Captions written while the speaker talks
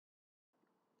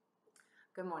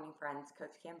Good morning, friends.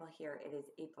 Coach Campbell here. It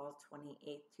is April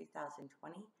 28th,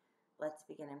 2020. Let's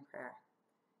begin in prayer.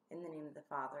 In the name of the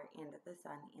Father, and of the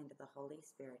Son, and of the Holy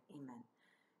Spirit. Amen.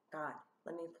 God,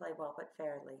 let me play well but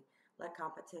fairly. Let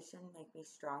competition make me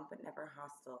strong but never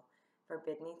hostile.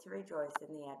 Forbid me to rejoice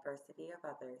in the adversity of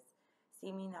others.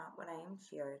 See me not when I am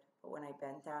cheered, but when I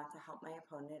bend down to help my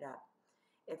opponent up.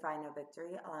 If I know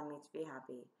victory, allow me to be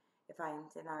happy. If I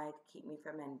am denied, keep me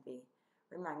from envy.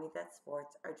 Remind me that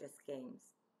sports are just games.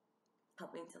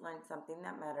 Help me to learn something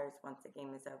that matters once the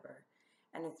game is over.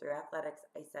 And if through athletics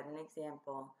I set an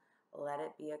example, let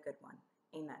it be a good one.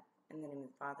 Amen. In the name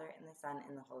of the Father, and the Son,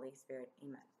 and the Holy Spirit.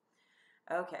 Amen.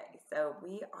 Okay, so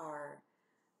we are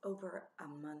over a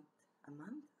month? Oh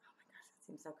my gosh, that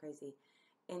seems so crazy.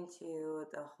 Into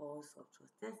the whole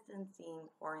social distancing,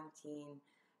 quarantine,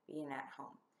 being at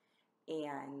home.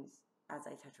 And as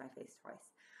I touch my face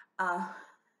twice.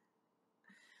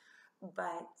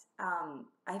 But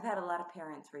I've had a lot of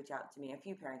parents reach out to me, a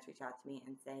few parents reach out to me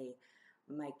and say,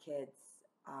 my kids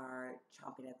are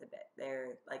chomping at the bit.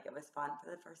 They're like, it was fun for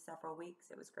the first several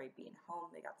weeks. It was great being home.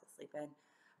 They got to sleep in.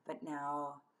 But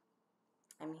now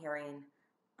I'm hearing,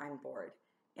 I'm bored.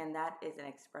 And that is an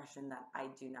expression that I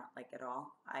do not like at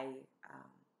all. I'm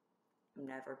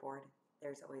never bored.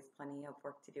 There's always plenty of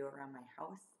work to do around my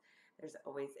house. There's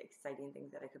always exciting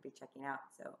things that I could be checking out.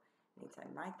 So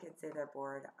anytime my kids say they're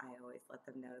bored, I always let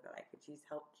them know that I could use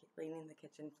help cleaning the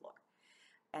kitchen floor.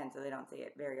 And so they don't say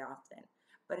it very often.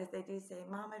 But if they do say,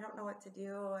 Mom, I don't know what to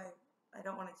do, I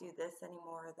don't want to do this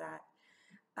anymore or that,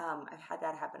 I've had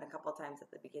that happen a couple times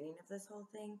at the beginning of this whole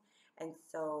thing. And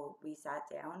so we sat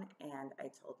down and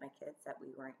I told my kids that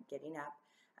we weren't getting up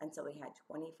until we had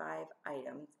 25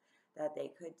 items that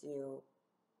they could do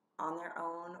on their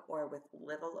own or with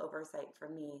little oversight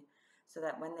from me, so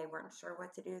that when they weren't sure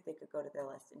what to do, they could go to their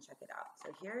list and check it out.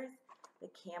 So here's the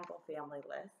Campbell family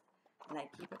list, and I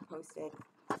keep it posted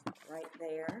right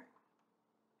there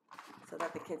so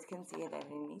that the kids can see it at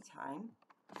any time.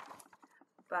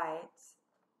 But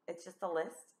it's just a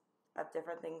list of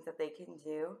different things that they can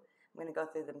do. I'm going to go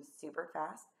through them super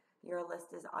fast. Your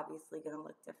list is obviously going to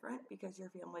look different because your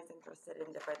family's interested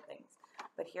in different things.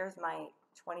 But here's my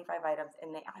 25 items,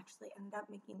 and they actually ended up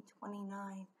making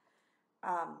 29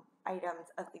 items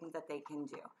of things that they can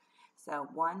do. So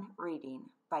 1, reading,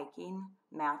 biking,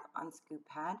 math on scoop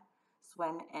pad,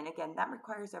 swim, and again, that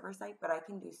requires oversight, but I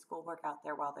can do schoolwork out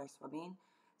there while they're swimming.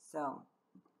 So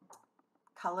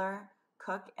color,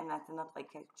 cook, and that's in the play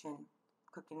kitchen.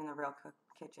 Cooking in the real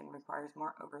kitchen requires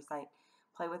more oversight.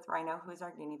 Play with Rhino, who's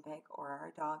our guinea pig, or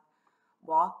our dog.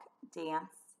 Walk,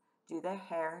 dance, do their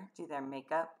hair, do their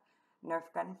makeup, Nerf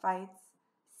gun fights,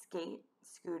 skate,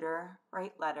 scooter,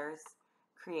 write letters,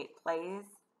 create plays,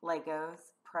 Legos,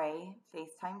 pray,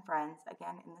 FaceTime friends,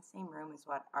 again in the same room as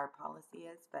what our policy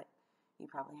is, but you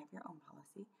probably have your own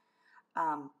policy.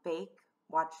 Bake,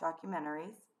 watch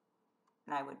documentaries,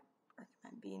 and I would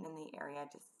recommend being in the area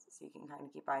just so you can kind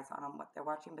of keep eyes on what they're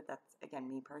watching, but that's, again,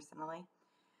 me personally.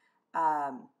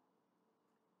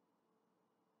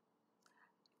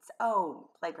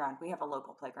 Playground. We have a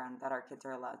local playground that our kids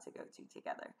are allowed to go to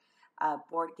together.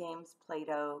 Board games,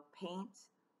 Play-Doh, paint,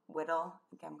 whittle,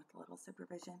 again with a little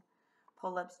supervision,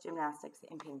 pull-ups, gymnastics,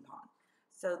 and ping pong.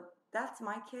 So that's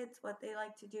my kids, what they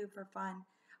like to do for fun.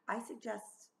 I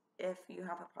suggest, if you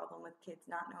have a problem with kids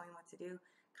not knowing what to do,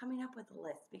 coming up with a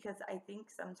list, because I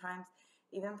think sometimes,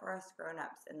 even for us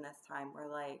grown-ups in this time,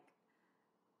 we're like,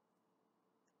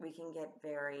 we can get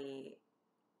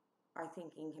our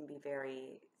thinking can be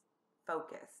very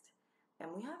focused. And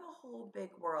we have a whole big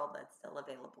world that's still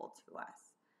available to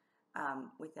us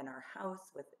within our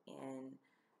house, within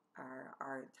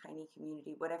our tiny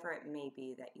community, whatever it may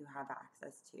be that you have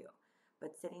access to.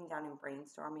 But sitting down and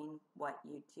brainstorming what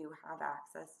you do have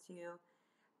access to,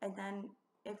 and then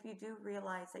if you do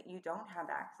realize that you don't have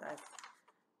access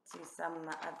to some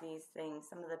of these things,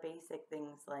 some of the basic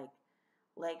things like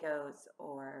Legos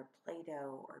or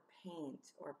Play-Doh or paint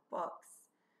or books,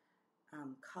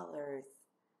 colors,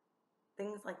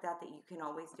 things like that you can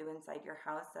always do inside your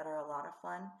house that are a lot of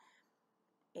fun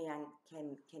and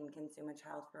can consume a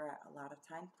child for a lot of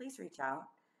time, please reach out.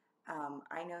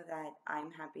 I know that I'm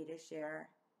happy to share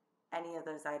any of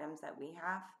those items that we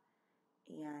have,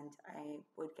 and I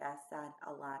would guess that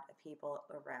a lot of people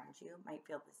around you might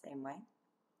feel the same way.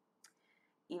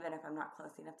 Even if I'm not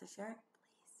close enough to share it,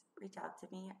 please reach out to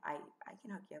me. I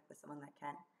can hook you up with someone that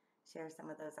can share some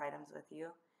of those items with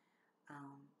you.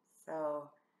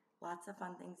 So lots of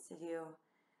fun things to do.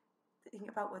 Think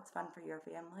about what's fun for your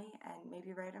family and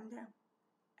maybe write them down.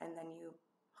 And then you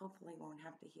hopefully won't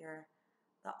have to hear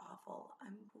the awful,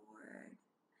 I'm bored.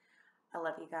 I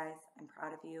love you guys. I'm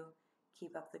proud of you.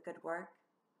 Keep up the good work.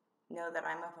 Know that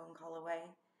I'm a phone call away.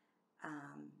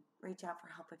 Reach out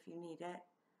for help if you need it.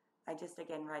 I just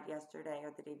again read yesterday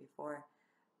or the day before,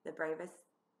 the bravest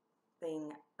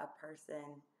thing a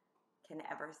person can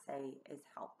ever say is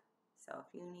help. So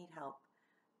if you need help,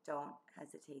 don't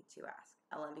hesitate to ask.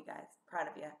 I love you guys. Proud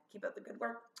of you. Keep up the good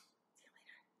work.